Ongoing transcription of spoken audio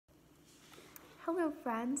Hello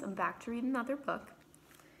friends, I'm back to read another book.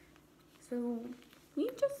 So we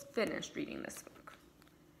just finished reading this book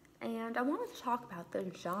and I wanted to talk about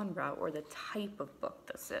the genre or the type of book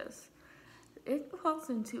this is. It falls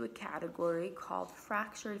into a category called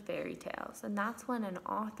fractured fairy tales, and that's when an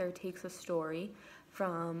author takes a story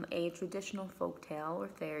from a traditional folk tale or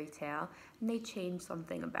fairy tale and they change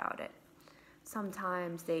something about it.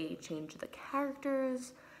 Sometimes they change the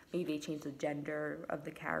characters, maybe they change the gender of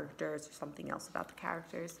the characters or something else about the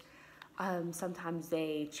characters. Sometimes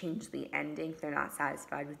they change the ending if they're not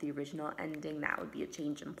satisfied with the original ending. That would be a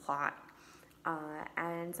change in plot.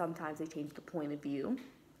 And sometimes they change the point of view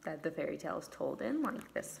that the fairy tale is told in,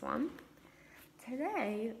 like this one.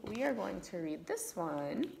 Today, we are going to read this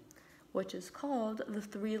one, which is called The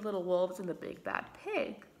Three Little Wolves and the Big Bad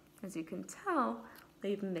Pig. As you can tell,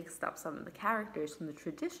 they've mixed up some of the characters from the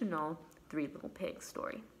traditional Three Little Pigs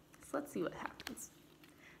story. So let's see what happens.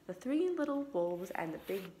 The Three Little Wolves and the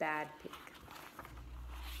Big Bad Pig.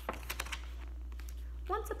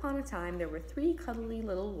 Once upon a time, there were three cuddly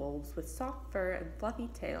little wolves with soft fur and fluffy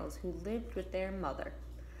tails who lived with their mother.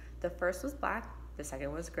 The first was black, the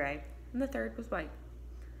second was gray, and the third was white.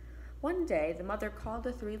 One day, the mother called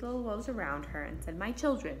the three little wolves around her and said, "My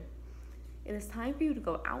children, it is time for you to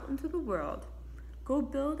go out into the world. Go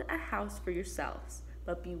build a house for yourselves,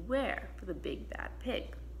 but beware for the big bad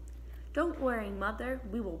pig." "Don't worry, Mother,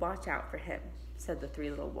 we will watch out for him," said the three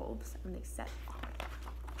little wolves, and they set off.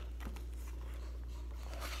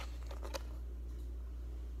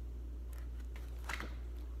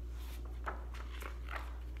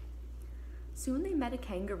 Soon they met a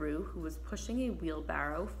kangaroo who was pushing a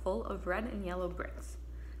wheelbarrow full of red and yellow bricks.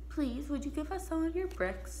 "Please, would you give us some of your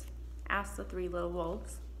bricks?" asked the three little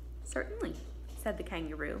wolves. "Certainly," said the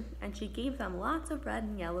kangaroo, and she gave them lots of red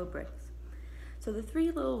and yellow bricks. So the three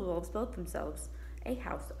little wolves built themselves a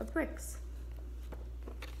house of bricks.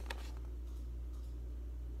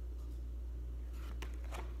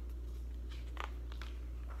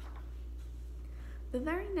 The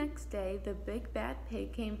very next day, the big bad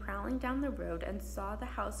pig came prowling down the road and saw the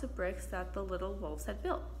house of bricks that the little wolves had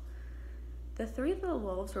built. The three little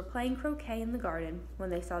wolves were playing croquet in the garden. When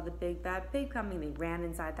they saw the big bad pig coming, they ran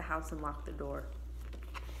inside the house and locked the door.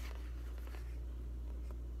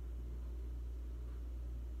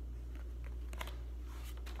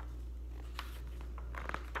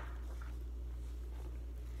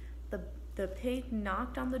 The pig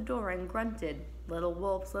knocked on the door and grunted, little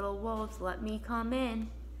wolves, let me come in."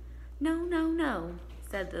 "No, no, no,"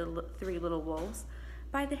 said the three little wolves.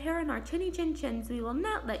 "By the hair on our chinny chin chins, we will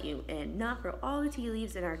not let you in, not for all the tea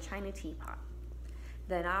leaves in our china teapot."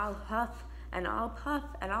 "Then I'll huff and I'll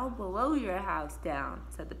puff and I'll blow your house down,"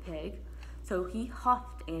 said the pig. So he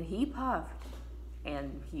huffed and he puffed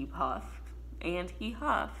and he puffed and he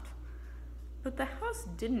huffed, but the house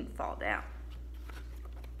didn't fall down.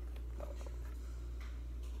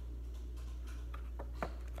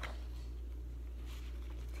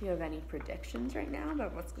 Do you have any predictions right now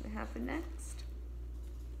about what's going to happen next?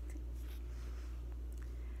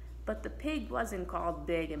 But the pig wasn't called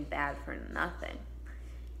big and bad for nothing.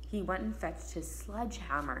 He went and fetched his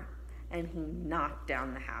sledgehammer and he knocked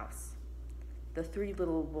down the house. The three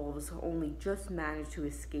little wolves only just managed to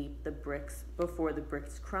escape the bricks before the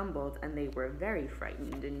bricks crumbled, and they were very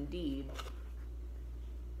frightened indeed.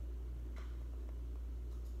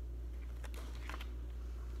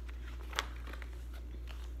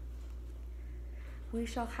 "We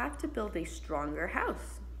shall have to build a stronger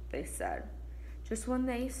house," they said. Just then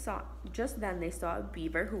they saw a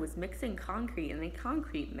beaver who was mixing concrete in a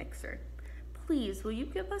concrete mixer. "Please, will you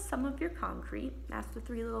give us some of your concrete?" asked the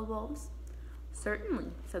three little wolves.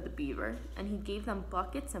 "Certainly," said the beaver, and he gave them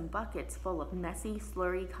buckets and buckets full of messy,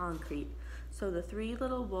 slurry concrete. So the three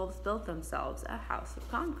little wolves built themselves a house of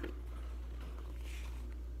concrete.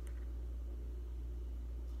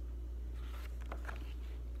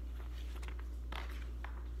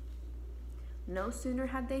 No sooner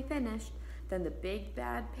had they finished than the big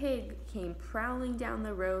bad pig came prowling down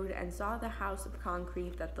the road and saw the house of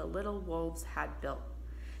concrete that the little wolves had built.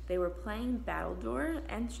 They were playing battledore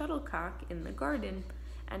and shuttlecock in the garden,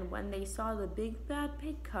 and when they saw the big bad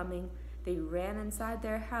pig coming, they ran inside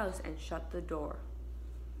their house and shut the door.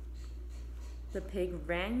 The pig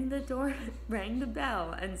rang the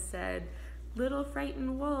bell and said, "Little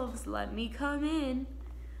frightened wolves, let me come in."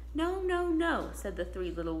 "No, no, no," said the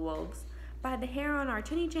three little wolves. "By the hair on our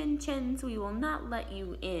chinny chin chins, we will not let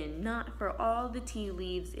you in, not for all the tea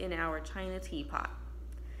leaves in our china teapot."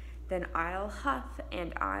 "Then I'll huff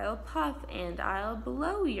and I'll puff and I'll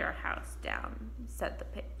blow your house down," said the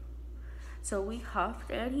pig. So he huffed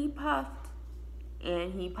and he puffed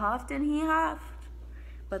and he puffed and he huffed,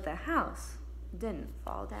 but the house didn't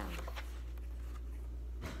fall down.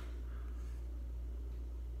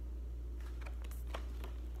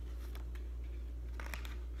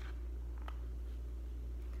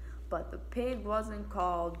 But the pig wasn't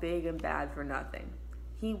called big and bad for nothing.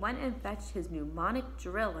 He went and fetched his pneumonic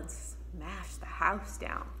drill and smashed the house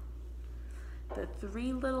down. The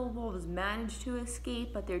three little wolves managed to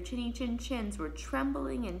escape, but their chinny chin chins were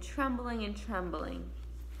trembling and trembling and trembling.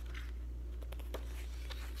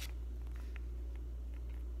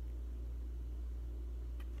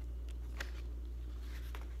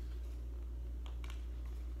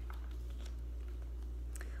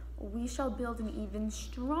 "We shall build an even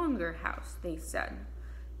stronger house," they said,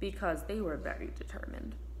 because they were very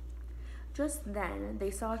determined. Just then, they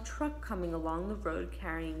saw a truck coming along the road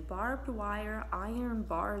carrying barbed wire, iron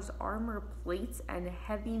bars, armor plates, and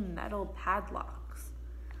heavy metal padlocks.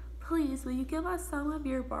 "Please, will you give us some of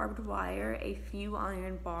your barbed wire, a few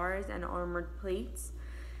iron bars and armored plates,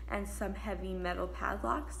 and some heavy metal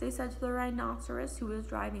padlocks?" they said to the rhinoceros who was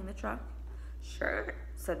driving the truck. "Sure,"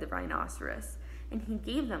 said the rhinoceros, and he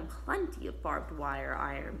gave them plenty of barbed wire,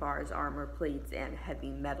 iron bars, armor plates, and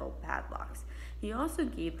heavy metal padlocks. He also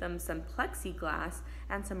gave them some plexiglass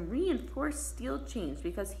and some reinforced steel chains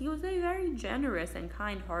because he was a very generous and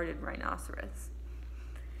kind-hearted rhinoceros.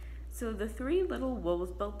 So the three little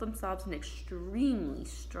wolves built themselves an extremely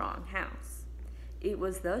strong house. It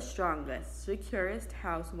was the strongest, securest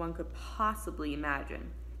house one could possibly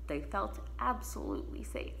imagine. They felt absolutely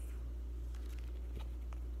safe.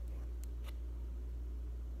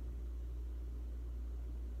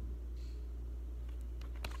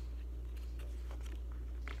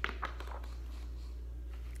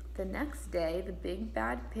 The next day, the big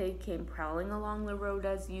bad pig came prowling along the road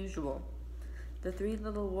as usual. The three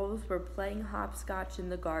little wolves were playing hopscotch in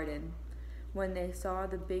the garden. When they saw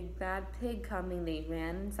the big bad pig coming, they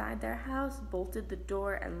ran inside their house, bolted the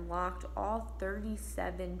door, and locked all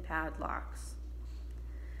 37 padlocks.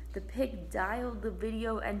 The pig dialed the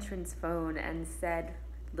video entrance phone and said,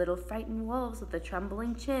 "Little frightened wolves with the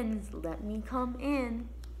trembling chins, let me come in."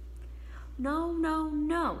 "No, no,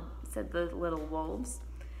 no," said the little wolves.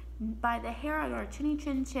 "By the hair on our chinny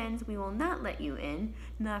chin chins, we will not let you in,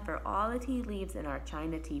 not for all the tea leaves in our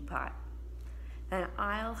china teapot." "And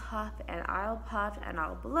I'll huff and I'll puff and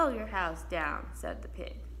I'll blow your house down," said the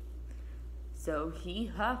pig. So he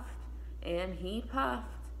huffed and he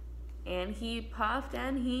puffed and he puffed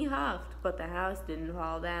and he huffed, but the house didn't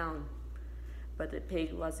fall down. But the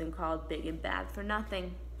pig wasn't called big and bad for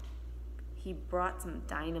nothing. He brought some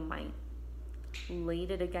dynamite, laid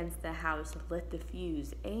it against the house, lit the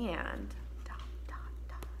fuse, and dot, dot,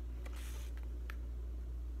 dot.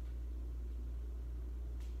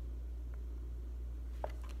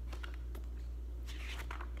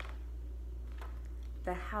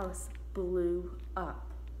 The house blew up.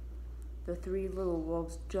 The three little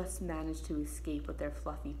wolves just managed to escape with their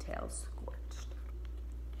fluffy tails scorched.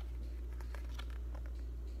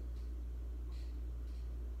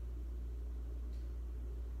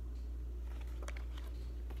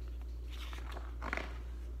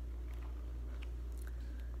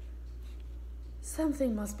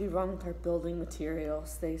 "Something must be wrong with our building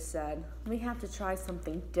materials," they said. "We have to try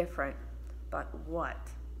something different." But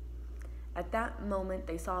what? At that moment,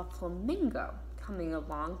 they saw a flamingo coming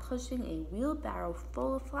along, pushing a wheelbarrow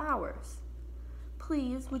full of flowers.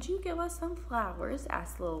 "Please, would you give us some flowers?"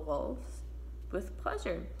 asked the little wolves. "With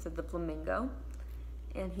pleasure," said the flamingo,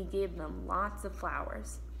 and he gave them lots of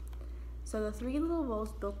flowers. So the three little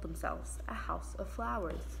wolves built themselves a house of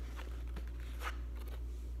flowers.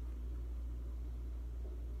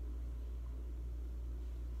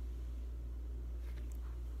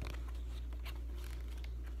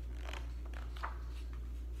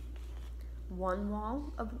 One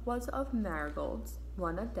wall was of marigolds,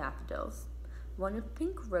 one of daffodils, one of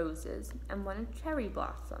pink roses, and one of cherry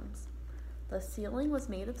blossoms. The ceiling was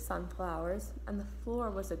made of sunflowers, and the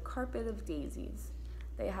floor was a carpet of daisies.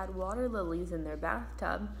 They had water lilies in their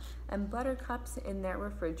bathtub and buttercups in their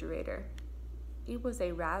refrigerator. It was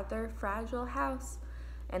a rather fragile house,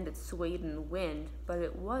 and it swayed in the wind, but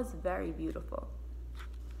it was very beautiful.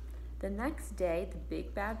 The next day, the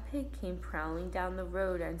big bad pig came prowling down the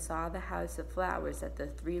road and saw the house of flowers that the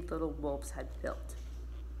three little wolves had built.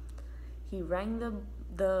 He rang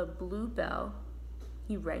the blue bell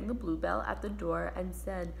at the door and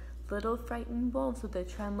said, "Little frightened wolves with the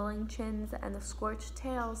trembling chins and the scorched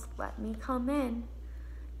tails, let me come in."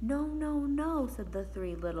 "No, no, no," said the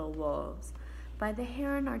three little wolves. "By the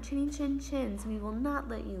hair on our chinny chin chins, we will not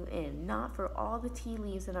let you in, not for all the tea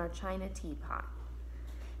leaves in our china teapot."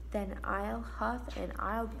 "Then I'll huff and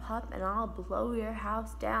I'll puff and I'll blow your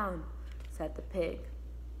house down," said the pig.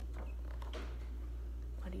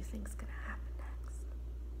 What do you think's gonna happen next?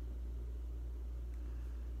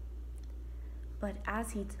 But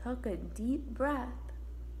as he took a deep breath,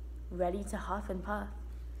 ready to huff and puff,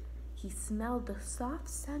 he smelled the soft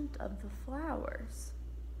scent of the flowers.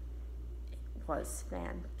 It was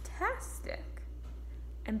fantastic.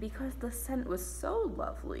 And because the scent was so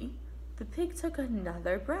lovely, the pig took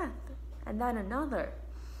another breath, and then another.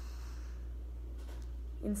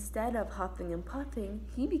 Instead of huffing and puffing,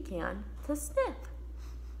 he began to sniff.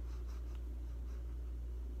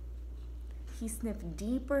 He sniffed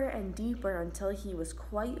deeper and deeper until he was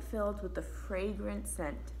quite filled with the fragrant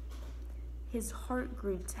scent. His heart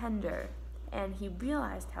grew tender, and he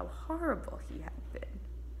realized how horrible he had been.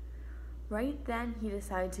 Right then, he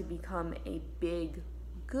decided to become a big,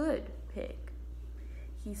 good pig.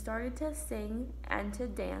 He started to sing and to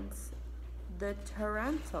dance the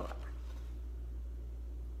tarantella.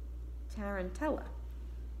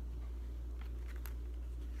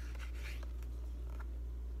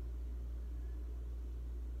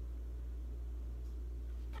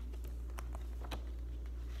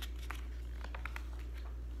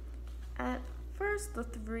 At first, the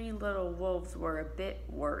three little wolves were a bit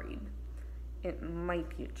worried. It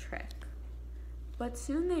might be a trick. But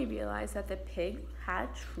soon they realized that the pig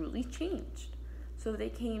had truly changed. So they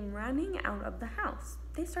came running out of the house.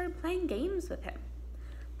 They started playing games with him.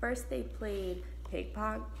 First they played Pig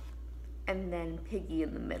Pot, and then Piggy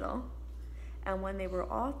in the middle. And when they were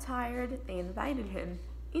all tired, they invited him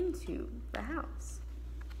into the house.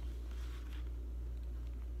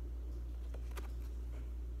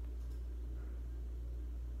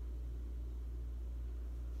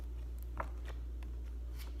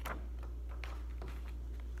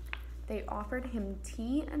 They offered him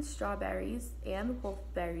tea and strawberries and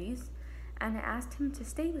wolfberries and asked him to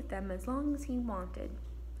stay with them as long as he wanted.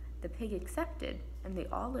 The pig accepted, and they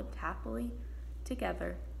all lived happily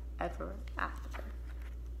together ever after.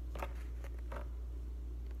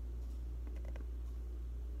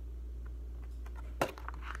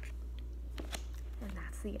 And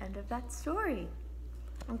that's the end of that story.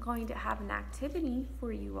 I'm going to have an activity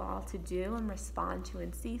for you all to do and respond to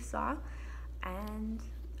in Seesaw, and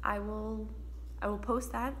I will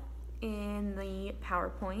post that in the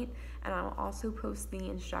PowerPoint, and I will also post the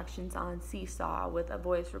instructions on Seesaw with a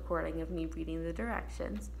voice recording of me reading the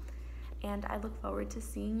directions. And I look forward to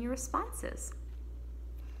seeing your responses.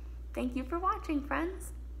 Thank you for watching,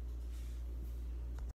 friends.